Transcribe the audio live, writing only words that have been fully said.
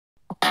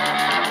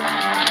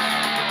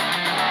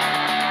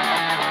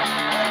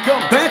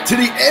Welcome back to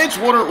the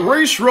Edgewater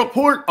Race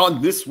Report.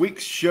 On this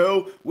week's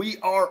show, we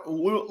are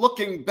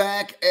looking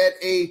back at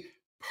a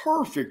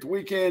perfect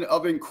weekend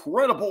of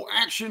incredible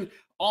action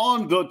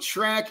on the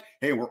track.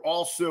 Hey, we're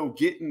also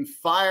getting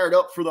fired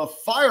up for the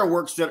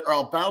fireworks that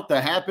are about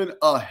to happen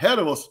ahead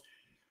of us.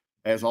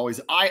 As always,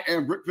 I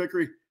am Rick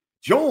Vickery,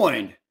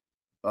 joined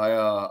by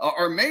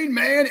our main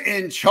man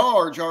in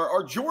charge,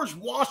 our George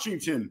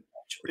Washington,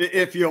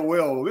 if you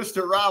will,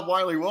 Mr. Rob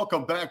Wiley.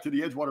 Welcome back to the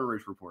Edgewater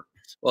Race Report.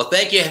 Well,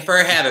 thank you for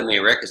having me,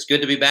 Rick. It's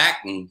good to be back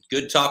and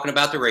good talking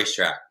about the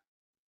racetrack.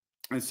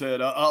 I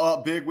said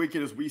a big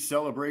weekend as we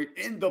celebrate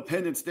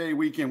Independence Day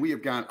weekend. We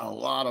have got a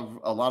lot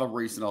of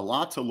racing, a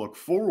lot to look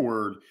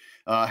forward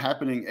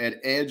happening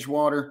at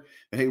Edgewater.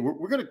 Hey,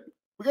 we're gonna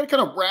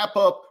kind of wrap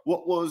up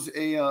what was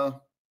a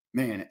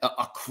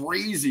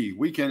crazy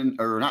weekend,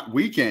 or not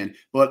weekend,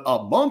 but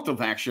a month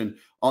of action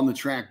on the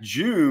track.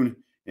 June.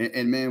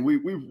 And man, we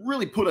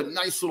really put a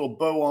nice little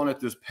bow on it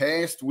this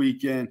past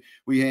weekend.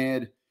 We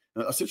had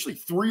essentially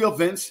 3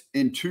 events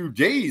in 2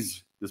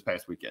 days this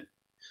past weekend.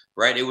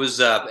 Right. It was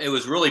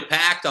really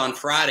packed on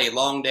Friday,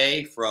 long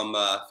day from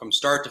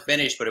start to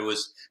finish, but it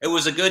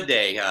was a good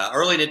day.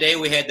 Early today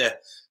we had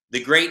the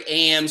great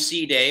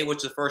AMC day, which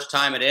is the first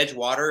time at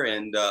Edgewater,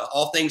 and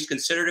all things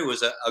considered, it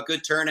was a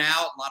good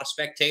turnout, a lot of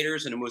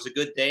spectators, and it was a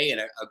good day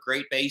and a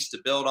great base to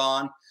build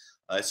on.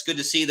 It's good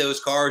to see those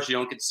cars you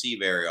don't get to see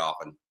very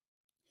often.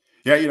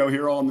 Yeah,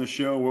 here on the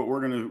show,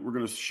 we're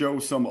gonna show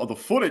some of the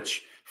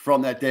footage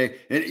from that day.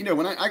 And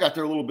when I got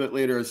there a little bit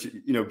later, as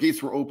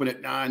gates were open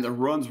at 9, the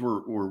runs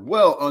were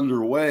well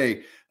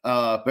underway.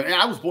 But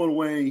I was blown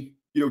away,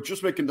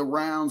 just making the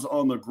rounds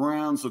on the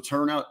grounds, the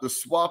turnout, the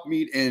swap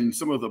meet, and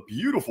some of the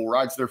beautiful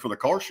rides there for the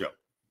car show.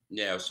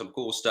 Yeah, some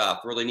cool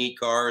stuff. Really neat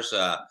cars.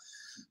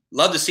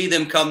 Love to see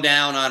them come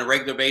down on a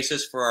regular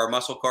basis for our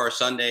Muscle Car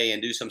Sunday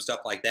and do some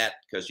stuff like that,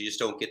 because you just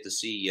don't get to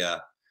see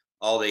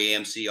all the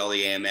AMC, all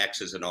the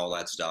AMXs and all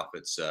that stuff.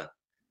 It's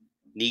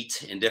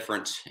neat and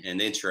different and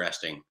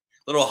interesting.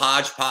 Little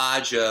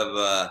hodgepodge of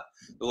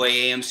the way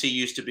AMC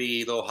used to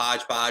be, little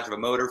hodgepodge of a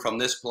motor from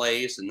this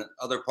place and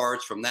other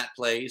parts from that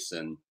place,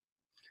 and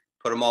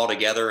put them all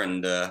together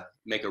and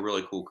make a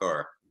really cool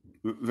car.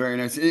 Very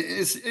nice.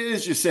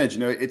 As you said,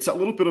 it's a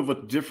little bit of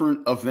a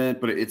different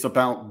event, but it's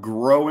about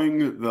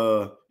growing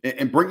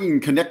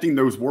connecting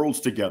those worlds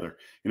together,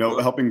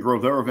 helping grow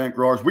their event,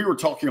 grow ours. We were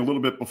talking a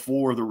little bit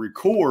before the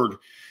record.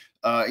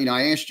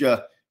 I asked you,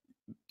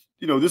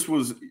 this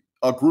was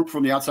a group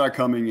from the outside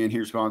coming in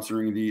here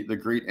sponsoring the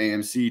great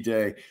AMC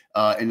day,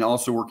 and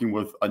also working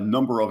with a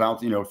number of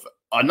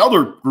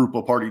another group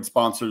of party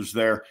sponsors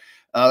there.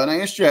 And I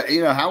asked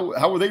you,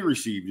 how were they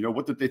received?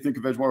 What did they think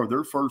of Edgewater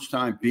their first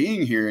time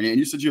being here? And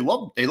you said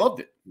they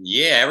loved it.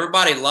 Yeah,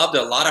 everybody loved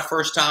it. A lot of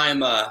first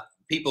time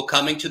people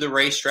coming to the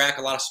racetrack.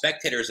 A lot of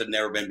spectators have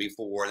never been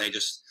before, and they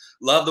just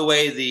love the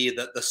way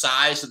the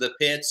size of the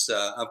pits.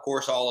 Of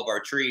course, all of our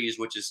trees,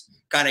 which is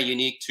kind of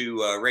unique to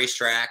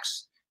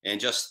racetracks, and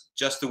just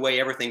the way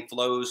everything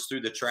flows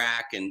through the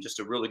track, and just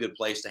a really good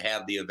place to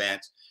have the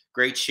event.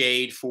 Great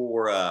shade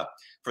for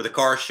the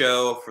car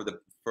show,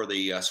 for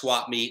the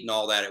swap meet and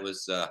all that. It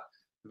was a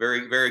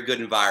very, very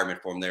good environment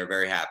for them. They were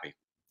very happy.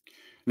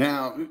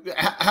 Now,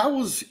 how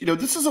was,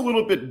 this is a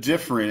little bit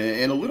different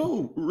and a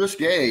little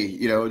risque,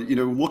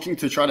 looking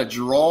to try to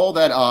draw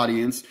that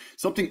audience,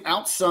 something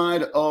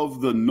outside of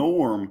the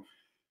norm.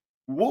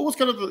 What was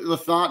kind of the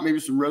thought,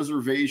 maybe some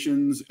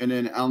reservations, and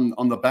then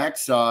on the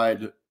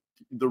backside,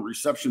 the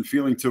reception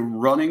feeling to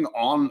running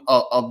on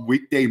a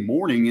weekday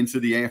morning into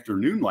the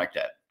afternoon like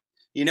that?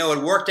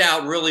 It worked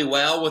out really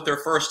well with their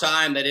first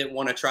time. They didn't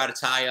want to try to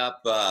tie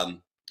up,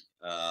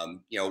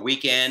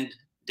 weekend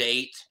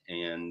date.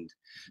 And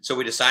so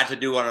we decided to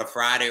do it on a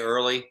Friday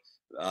early.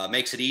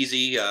 Makes it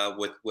easy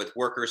with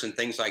workers and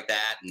things like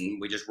that.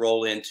 And we just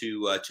roll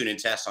into tune-in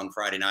tests on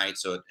Friday night.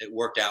 So it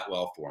worked out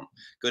well for them.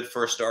 Good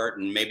first start,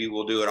 and maybe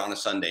we'll do it on a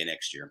Sunday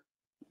next year.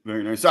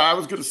 Very nice. I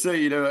was going to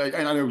say,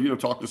 and I know,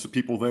 talked to some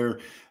people there.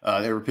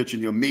 They were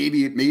pitching,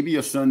 maybe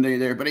a Sunday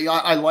there. But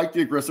I like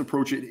the aggressive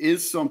approach. It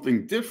is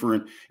something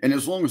different. And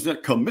as long as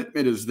that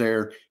commitment is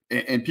there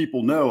and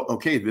people know,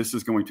 okay, this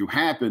is going to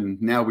happen.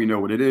 Now we know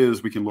what it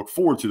is. We can look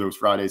forward to those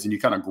Fridays, and you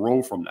kind of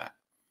grow from that.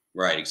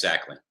 Right.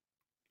 Exactly.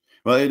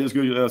 Well, it is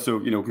good. So,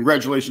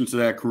 congratulations to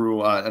that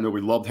crew. I know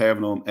we loved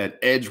having them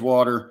at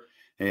Edgewater.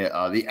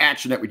 The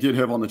action that we did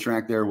have on the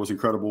track there was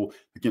incredible.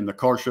 Again, the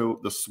car show,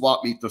 the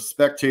swap meet, the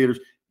spectators.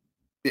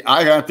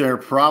 I got there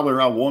probably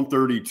around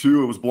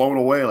 1:32. It was blown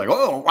away. Like,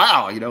 oh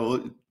wow,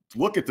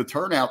 look at the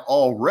turnout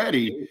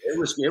already. It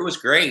was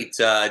great.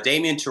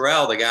 Damian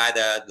Terrell, the guy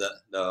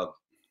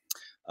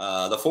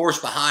the force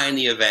behind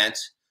the event,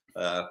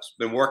 has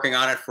been working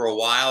on it for a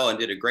while and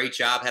did a great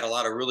job. Had a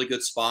lot of really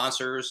good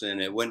sponsors, and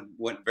it went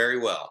very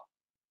well.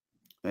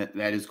 That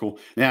is cool.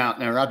 Now,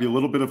 Robbie, a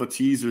little bit of a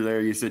teaser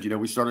there. You said,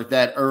 we started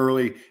that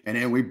early, and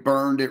then we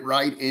burned it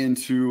right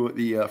into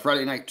the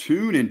Friday night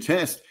tune-in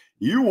test.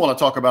 You want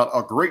to talk about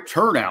a great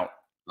turnout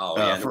for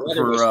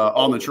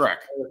on the track.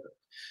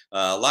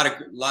 A lot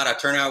of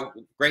turnout,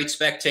 great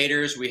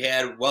spectators. We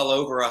had well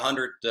over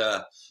 100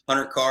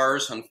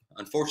 cars.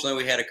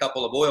 Unfortunately, we had a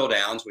couple of boil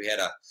downs. We had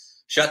to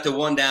shut the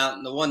one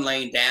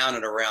lane down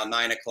at around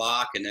 9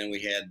 o'clock, and then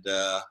we had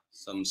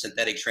some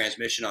synthetic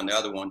transmission on the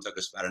other one. Took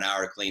us about an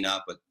hour to clean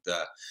up, but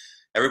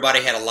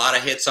everybody had a lot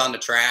of hits on the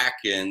track,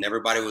 and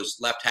everybody was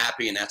left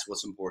happy, and that's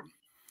what's important.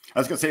 I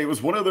was going to say, it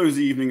was one of those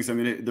evenings. I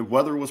mean, the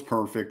weather was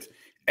perfect.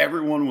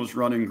 Everyone was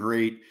running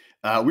great.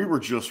 We were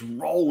just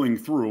rolling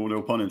through,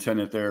 no pun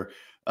intended there,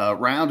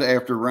 round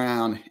after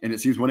round. And it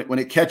seems when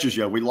it catches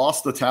you, we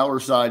lost the tower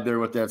side there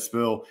with that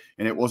spill.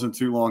 And it wasn't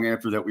too long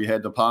after that we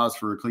had to pause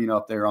for a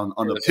cleanup there on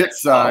the pit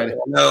side.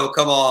 Oh, no,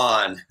 come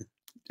on.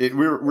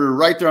 We're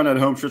right there on that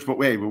home stretch. But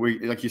wait, we,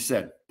 like you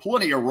said,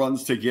 plenty of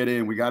runs to get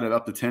in. We got it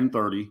up to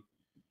 10:30.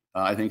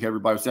 I think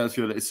everybody was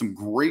satisfied. It's some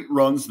great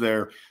runs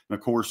there. And,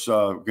 of course,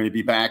 going to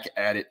be back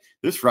at it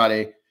this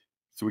Friday.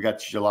 So we got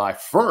July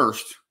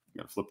 1st. I'm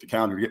going to flip the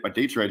calendar to get my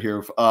dates right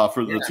here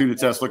for the tuna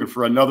test, looking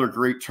for another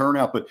great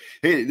turnout. But,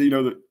 hey,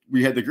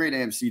 we had the great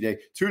AMC day,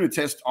 tuna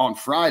test on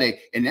Friday,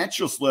 and that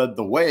just led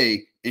the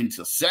way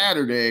into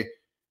Saturday,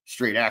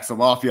 straight Axle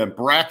Mafia and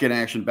bracket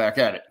action back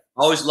at it.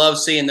 Always love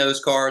seeing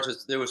those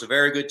cars. There was a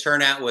very good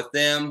turnout with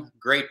them.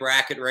 Great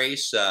bracket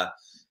race.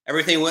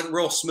 Everything went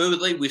real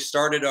smoothly. We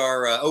started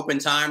our open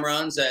time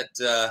runs at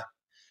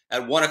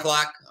 1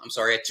 o'clock. I'm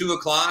sorry, at 2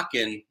 o'clock,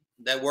 and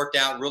that worked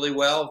out really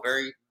well.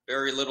 Very,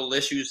 very little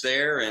issues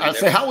there. And I'd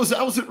say, how was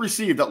it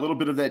received? That little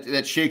bit of that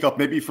shakeup,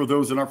 maybe for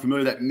those that aren't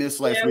familiar, that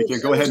missed last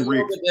weekend. Go ahead and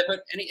read.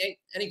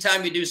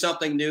 Anytime you do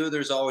something new,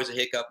 there's always a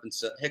hiccup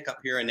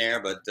here and there.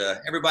 But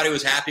everybody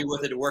was happy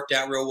with it. It worked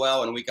out real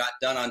well, and we got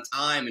done on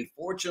time. And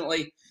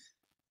fortunately,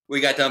 we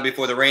got done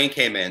before the rain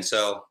came in.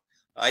 So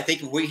I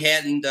think if we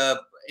hadn't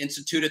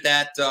instituted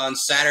that on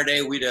Saturday,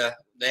 the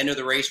end of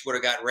the race would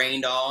have got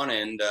rained on,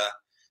 and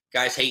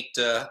guys hate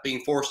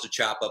being forced to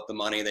chop up the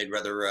money. They'd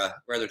rather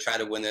try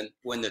to win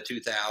the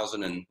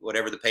 2,000 and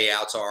whatever the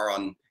payouts are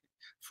on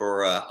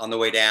the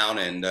way down,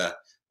 and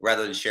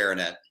rather than sharing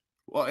that.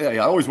 Well, yeah,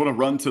 I always want to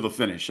run to the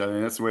finish. I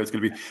mean, that's the way it's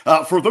going to be.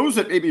 For those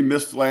that maybe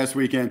missed last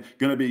weekend,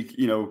 going to be,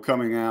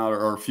 coming out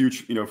or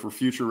future, for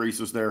future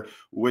races there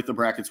with the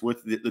brackets,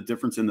 with the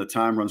difference in the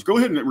time runs. Go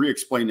ahead and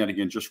re-explain that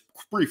again, just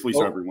briefly,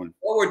 so everyone.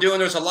 What we're doing,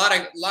 there's a lot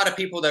of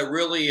people that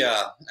really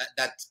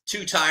that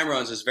 2 time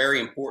runs is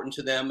very important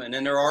to them, and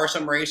then there are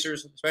some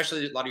racers,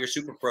 especially a lot of your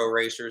super pro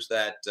racers,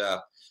 that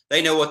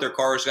they know what their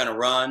car is going to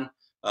run.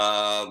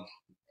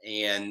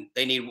 And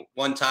they need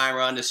 1 time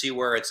run to see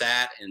where it's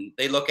at, and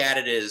they look at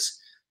it as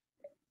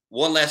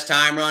 1 less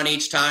time run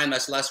each time.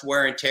 That's less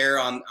wear and tear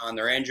on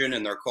their engine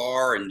and their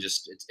car, and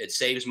just it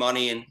saves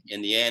money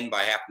in the end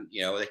by having,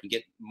 they can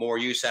get more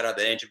use out of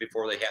the engine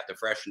before they have to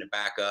freshen it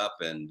back up.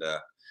 And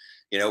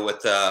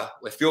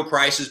with fuel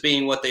prices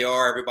being what they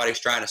are, everybody's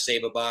trying to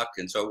save a buck,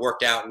 and so it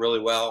worked out really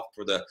well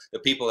for the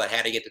people that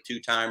had to get the 2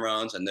 time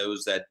runs and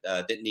those that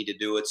didn't need to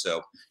do it.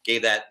 So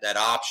gave that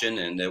option,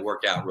 and it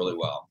worked out really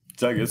well.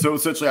 So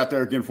essentially out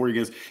there again for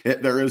you guys,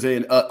 there is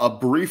a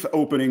brief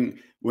opening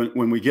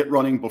when we get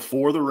running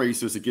before the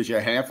races. It gives you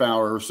a half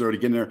hour or so to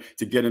get in there,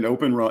 to get an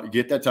open run,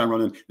 get that time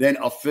running, then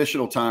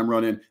official time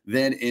running,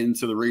 then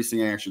into the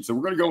racing action. So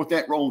we're going to go with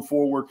that rolling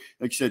forward.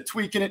 Like you said,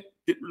 tweaking it,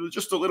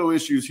 just a little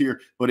issues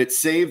here, but it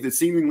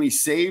seemingly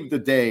saved the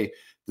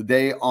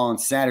day on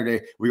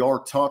Saturday. We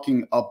are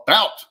talking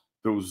about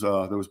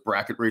those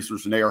bracket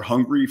racers, and they are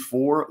hungry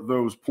for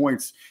those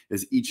points,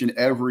 as each and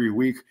every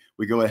week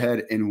we go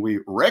ahead and we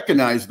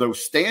recognize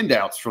those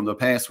standouts from the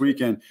past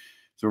weekend.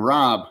 So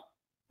Rob,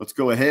 let's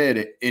go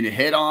ahead and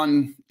head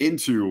on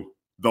into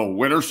the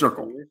winner's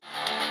circle.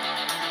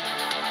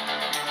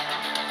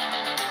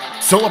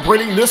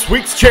 Celebrating this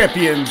week's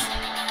champions,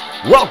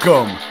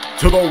 welcome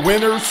to the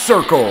winner's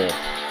circle.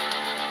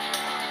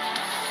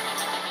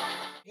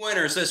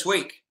 Winners this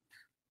week.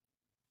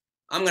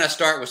 I'm going to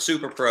start with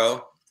Super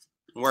Pro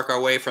and work our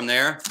way from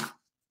there.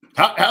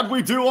 How'd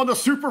we do on the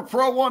Super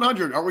Pro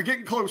 100? Are we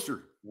getting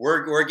closer?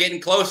 We're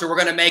getting closer. We're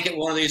going to make it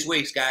one of these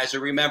weeks, guys. So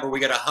remember, we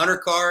got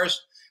 100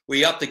 cars.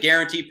 We upped the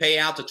guaranteed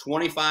payout to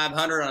 $2,500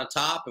 on the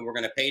top, and we're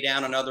going to pay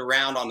down another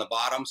round on the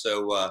bottom.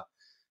 So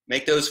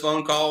make those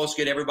phone calls,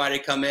 get everybody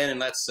to come in, and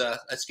let's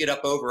get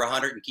up over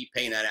 100 and keep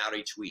paying that out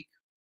each week.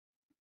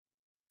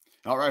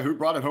 All right, who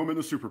brought it home in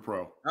the Super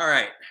Pro? All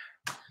right,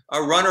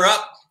 our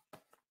runner-up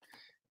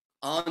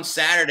on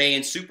Saturday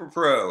in Super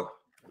Pro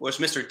was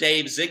Mr.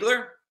 Dave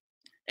Ziegler,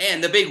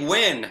 and the big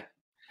win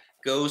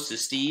goes to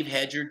Steve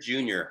Hedger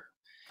Jr.,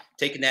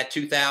 taking that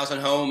 2,000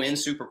 home in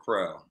Super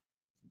Pro.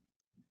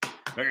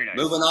 Very nice.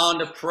 Moving on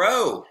to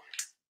Pro.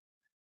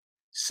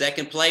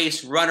 Second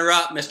place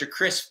runner-up, Mr.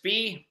 Chris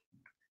Fee,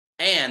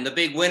 and the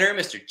big winner,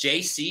 Mr.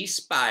 J.C.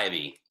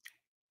 Spivey.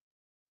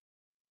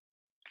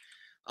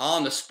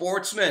 On the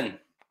Sportsman,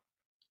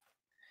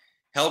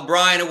 held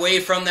Brian away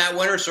from that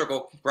winner's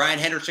circle. Brian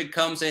Henderson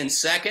comes in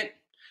second,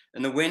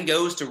 and the win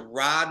goes to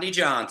Rodney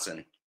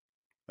Johnson.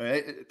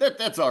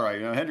 That's all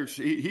right.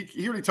 Henderson,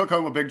 he already took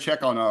home a big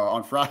check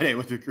on Friday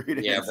with the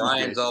great. Yeah,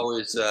 Brian's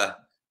always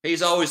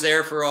he's always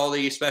there for all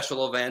the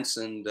special events,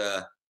 and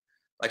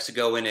likes to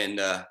go in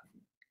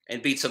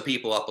and beat some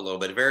people up a little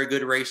bit. A very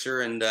good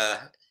racer, and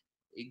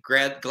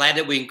glad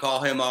that we can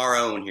call him our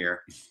own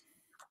here.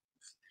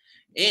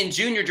 In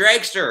junior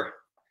dragster,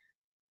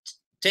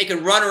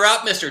 taking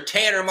runner-up, Mr.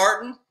 Tanner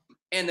Martin,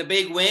 and the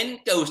big win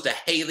goes to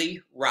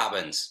Haley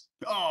Robbins.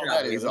 Oh,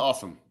 that is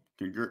awesome.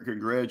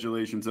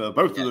 Congratulations, both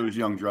of those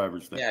young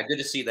drivers there. Yeah, good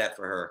to see that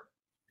for her.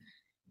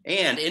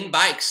 And in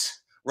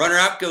bikes,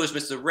 runner-up goes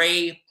Mr.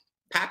 Ray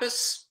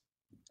Pappas.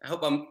 I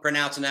hope I'm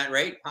pronouncing that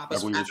right. Pappas.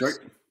 I believe it's right.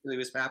 I believe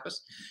it's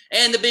Pappas.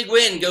 And the big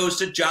win goes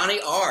to Johnny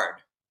Ard.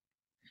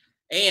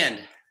 And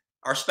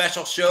our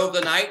special show of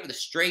the night, the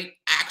Straight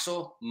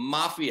Axle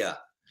Mafia.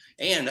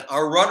 And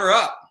our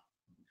runner-up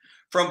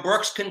from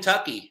Brooks,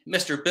 Kentucky,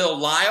 Mr. Bill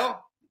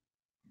Lyle.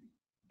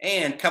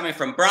 And coming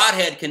from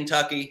Broadhead,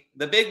 Kentucky,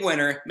 the big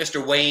winner,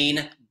 Mr.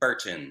 Wayne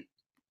Burton.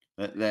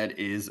 That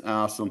is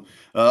awesome.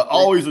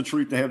 Always a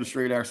treat to have the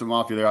Straight Axle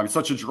Mafia there. I mean,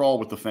 such a draw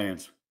with the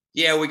fans.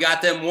 Yeah, we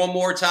got them one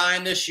more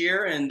time this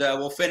year, and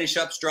we'll finish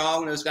up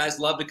strong. Those guys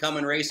love to come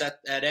and race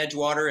at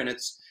Edgewater, and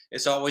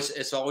it's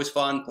always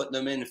fun putting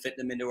them in and fitting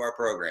them into our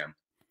program.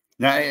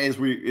 Now, as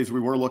we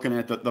were looking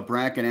at the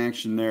bracket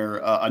action there,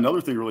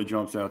 another thing really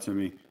jumps out to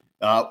me.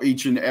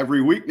 Each and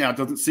every week now, it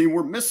doesn't seem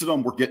we're missing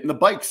them. We're getting the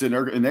bikes in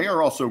there, and they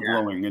are also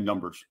growing in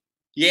numbers.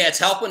 Yeah, it's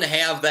helping to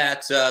have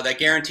that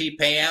guaranteed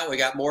payout. We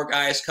got more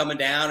guys coming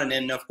down, and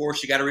then of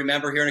course you got to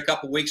remember here in a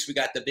couple of weeks we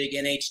got the big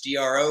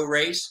NHDRO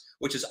race,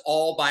 which is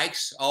all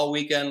bikes all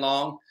weekend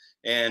long,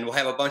 and we'll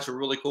have a bunch of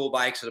really cool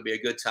bikes. It'll be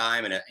a good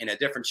time and a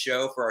different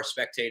show for our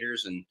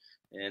spectators,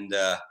 and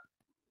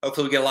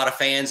hopefully we get a lot of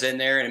fans in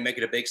there and make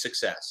it a big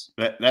success.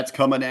 That's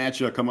coming at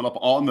you, coming up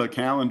on the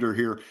calendar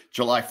here,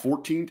 July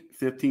 14th,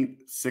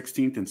 15th,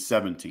 16th, and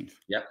 17th.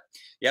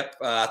 Yep.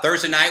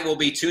 Thursday night will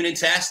be tune and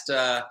test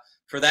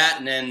for that,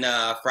 and then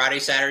Friday,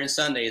 Saturday, and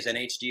Sunday is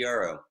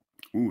NHDRO.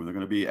 Ooh, they're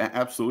going to be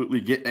absolutely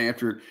getting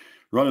after it,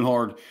 running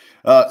hard.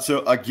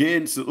 So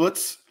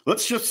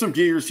let's shift some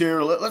gears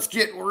here. Let's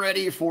get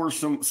ready for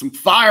some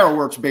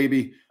fireworks,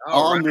 baby,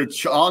 on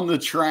the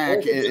track.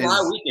 4th of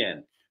July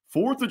weekend.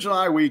 4th of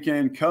July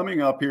weekend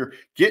coming up here,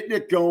 getting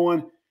it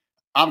going.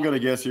 I'm going to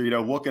guess here,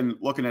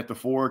 looking at the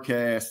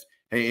forecast,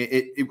 hey,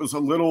 it was a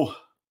little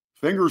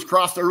fingers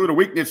crossed early in the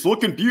week. It's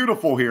looking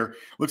beautiful here.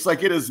 Looks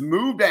like it has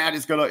moved out.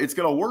 It's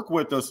gonna work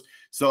with us.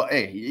 So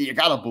hey, you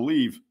gotta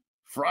believe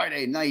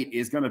Friday night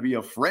is gonna be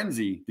a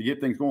frenzy to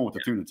get things going with the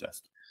tune-in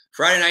test.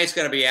 Friday night's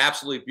gonna be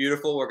absolutely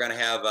beautiful. We're gonna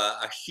have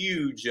a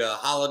huge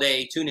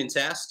holiday tune-in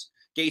test.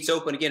 Gates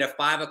open again at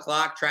 5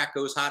 o'clock. Track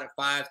goes hot at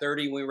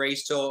 5:30. We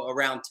race till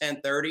around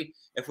 10:30.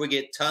 If we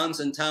get tons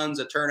and tons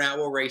of turnout,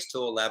 we'll race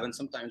till 11.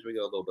 Sometimes we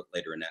go a little bit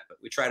later than that, but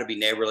we try to be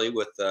neighborly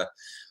with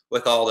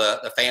all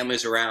the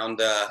families around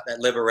that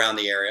live around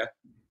the area.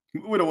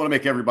 We don't want to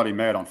make everybody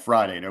mad on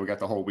Friday. We got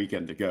the whole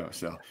weekend to go.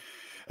 So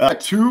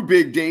 2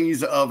 big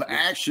days of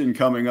action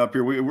coming up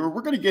here. We're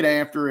going to get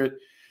after it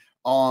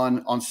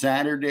on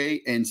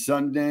Saturday and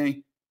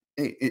Sunday.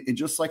 Hey, and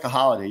just like a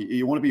holiday,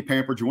 you want to be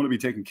pampered, you want to be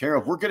taken care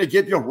of. We're going to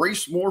give you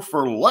Race More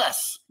for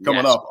less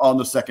coming up on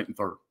the 2nd and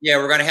 3rd. Yeah,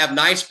 we're going to have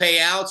nice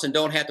payouts and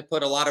don't have to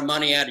put a lot of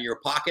money out of your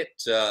pocket.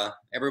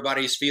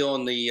 Everybody's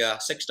feeling the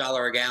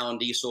 $6 a gallon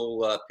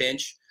diesel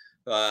pinch.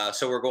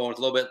 So we're going with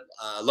a little bit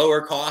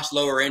lower cost,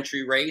 lower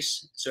entry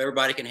race so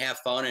everybody can have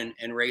fun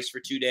and race for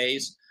 2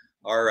 days.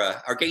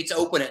 Our gates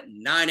open at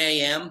 9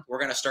 a.m. We're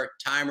going to start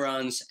time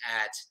runs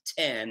at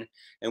 10.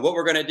 And what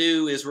we're going to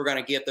do is we're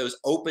going to get those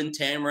open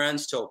time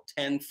runs till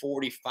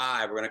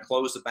 10:45. We're going to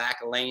close the back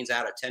of lanes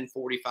out at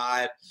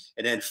 10:45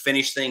 and then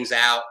finish things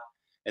out.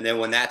 And then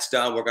when that's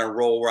done, we're going to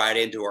roll right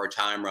into our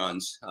time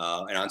runs.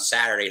 And on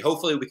Saturday,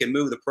 hopefully we can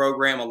move the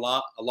program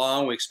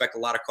along. We expect a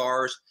lot of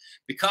cars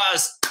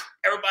because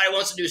everybody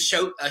wants to do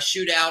a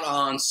shootout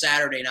on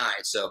Saturday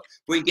night. So if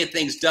we can get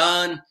things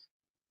done,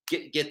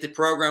 get the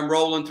program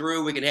rolling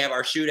through, we can have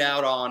our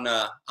shootout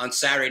on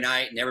Saturday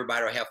night, and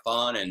everybody will have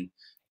fun and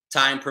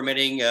time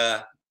permitting,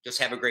 just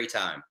have a great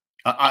time.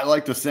 I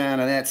like the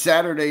sound of that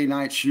Saturday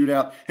night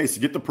shootout. Hey,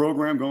 so get the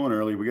program going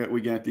early.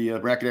 We got the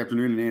bracket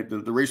afternoon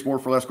and the Race More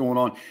for Less going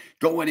on.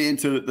 Going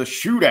into the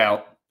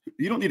shootout,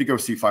 you don't need to go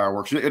see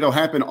fireworks. It'll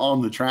happen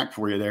on the track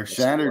for you there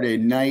Saturday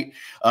night.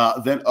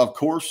 Then, of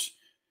course,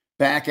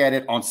 back at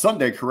it on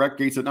Sunday, correct?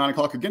 Gates at 9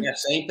 o'clock again? Yeah,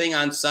 same thing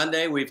on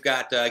Sunday. We've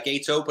got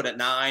gates open at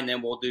 9.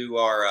 Then we'll do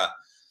our,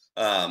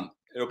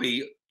 it'll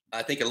be,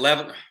 I think,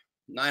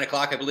 9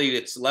 o'clock, I believe.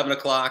 It's 11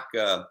 o'clock,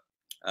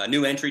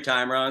 new entry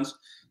time runs.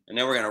 And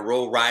then we're going to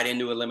roll right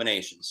into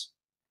eliminations.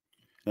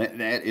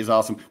 That is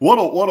awesome. What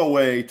a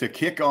way to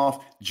kick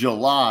off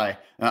July.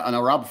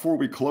 Now, Rob, before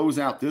we close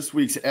out this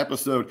week's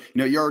episode,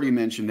 you already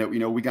mentioned that,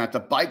 we got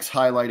the bikes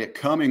highlighted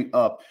coming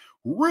up.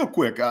 Real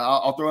quick,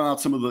 I'll throw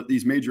out some of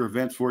these major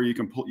events for you.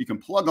 You can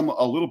plug them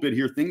a little bit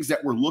here. Things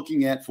that we're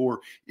looking at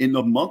for in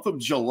the month of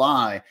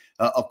July.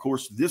 Of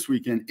course, this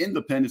weekend,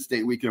 Independence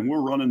Day weekend,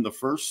 we're running the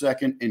 1st,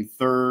 2nd, and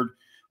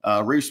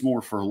 3rd Race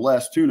More for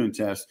Less tune-in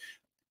test.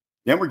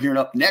 Then we're gearing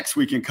up next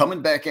weekend,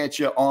 coming back at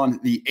you on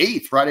the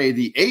 8th, Friday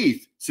the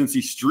 8th, since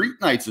the Street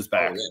Nights is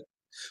back. Oh,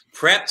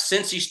 Prep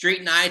Cincy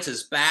Street Nights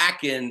is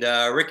back, and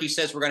Ricky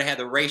says we're going to have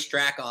the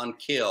racetrack on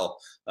kill.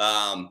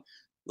 A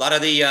lot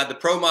of the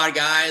pro mod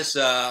guys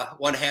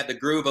want to have the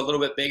groove a little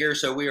bit bigger,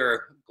 so we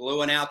are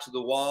gluing out to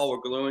the wall.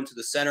 We're gluing to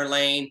the center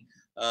lane.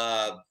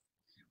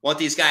 Want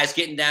these guys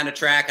getting down the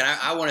track, and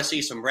I want to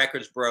see some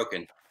records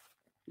broken.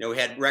 You know, we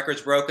had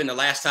records broken the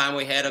last time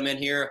we had them in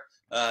here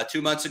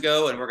 2 months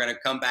ago, and we're going to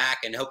come back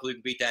and hopefully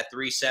beat that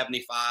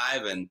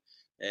 375.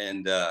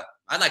 And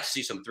I'd like to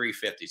see some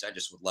 350s. I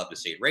just would love to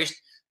see it.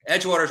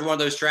 Edgewater is one of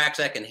those tracks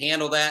that can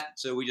handle that,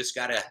 so we just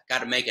gotta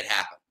make it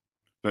happen.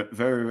 But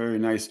very, very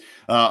nice.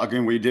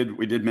 Again, we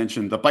did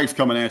mention the bike's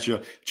coming at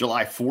you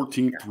July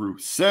 14th through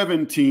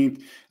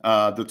 17th.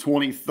 The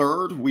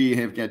 23rd, we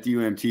have got the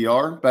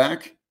UMTR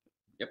back.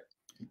 Yep.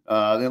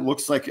 That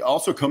looks like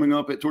also coming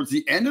up towards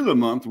the end of the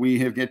month, we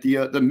have got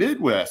the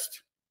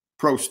Midwest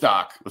Pro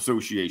Stock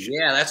Association.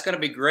 Yeah, that's going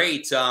to be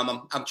great.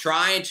 I'm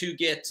trying to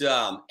get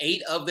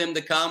 8 of them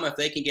to come. If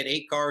they can get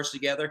 8 cars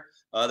together,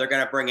 they're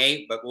going to bring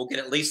 8, but we'll get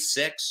at least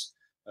 6.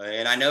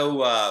 And I know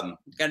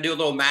going to do a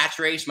little match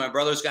race. My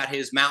brother's got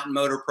his Mountain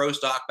Motor Pro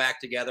Stock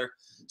back together.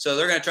 So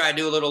they're going to try to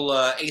do a little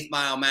 8th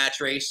mile match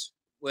race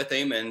with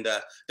him. And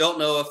don't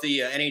know if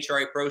the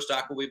NHRA Pro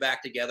Stock will be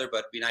back together, but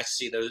it'd be nice to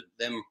see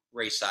them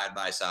race side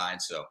by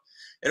side. So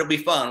it'll be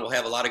fun. We'll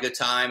have a lot of good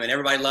time. And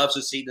everybody loves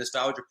to see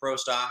Nostalgia Pro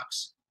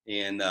Stocks.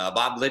 And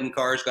Bob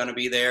Lidencar is going to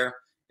be there.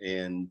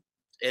 And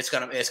it's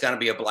gonna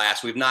be a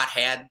blast. We've not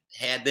had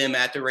them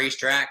at the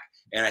racetrack.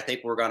 And I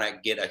think we're going to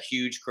get a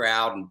huge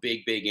crowd and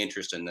big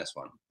interest in this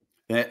one.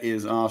 That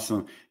is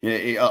awesome.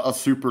 Yeah, a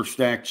super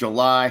stacked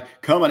July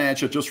coming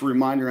at you. Just a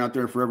reminder out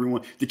there for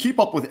everyone to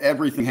keep up with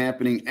everything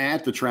happening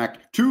at the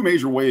track. 2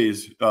 major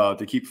ways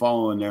to keep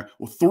following there.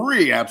 Well,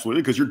 3,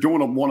 absolutely, because you're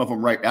doing one of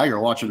them right now. You're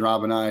watching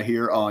Rob and I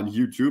here on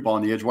YouTube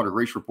on the Edgewater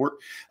Race Report.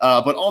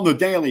 But on the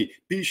daily,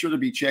 be sure to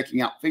be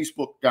checking out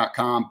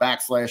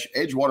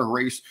facebook.com/Edgewater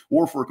Race,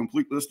 or for a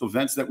complete list of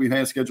events that we've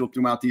had scheduled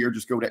throughout the year,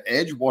 just go to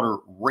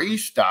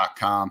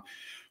edgewaterrace.com.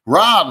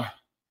 Rob,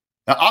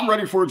 I'm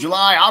ready for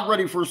July. I'm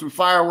ready for some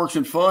fireworks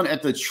and fun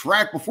at the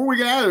track. Before we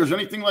get out of there, is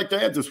anything like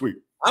that this week?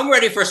 I'm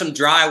ready for some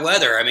dry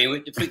weather. I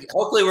mean,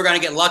 hopefully we're going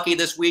to get lucky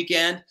this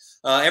weekend.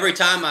 Every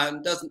time I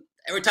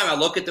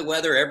look at the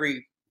weather,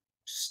 every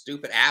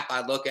stupid app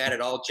I look at,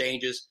 it all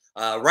changes.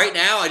 Right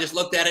now, I just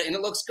looked at it and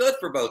it looks good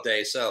for both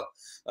days. So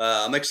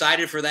I'm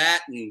excited for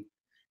that. And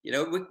you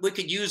know, we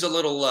could use a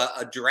little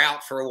a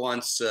drought for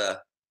once.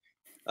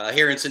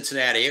 Here in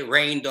Cincinnati, it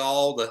rained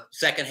all the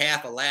second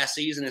half of last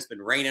season. It's been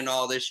raining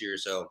all this year,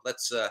 so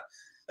let's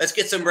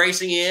get some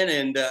racing in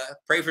and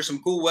pray for some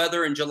cool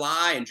weather in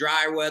July and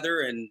dry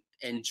weather and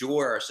enjoy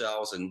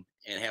ourselves and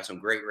have some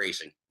great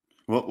racing.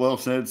 Well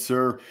said,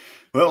 sir.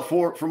 Well,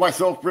 for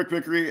myself, Rick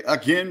Vickery,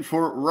 again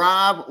for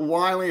Rob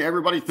Wiley,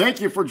 everybody, thank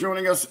you for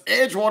joining us.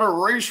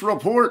 Edgewater Race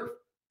Report.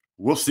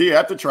 We'll see you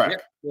at the track.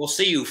 We'll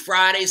see you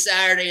Friday,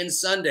 Saturday, and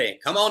Sunday.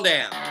 Come on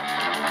down.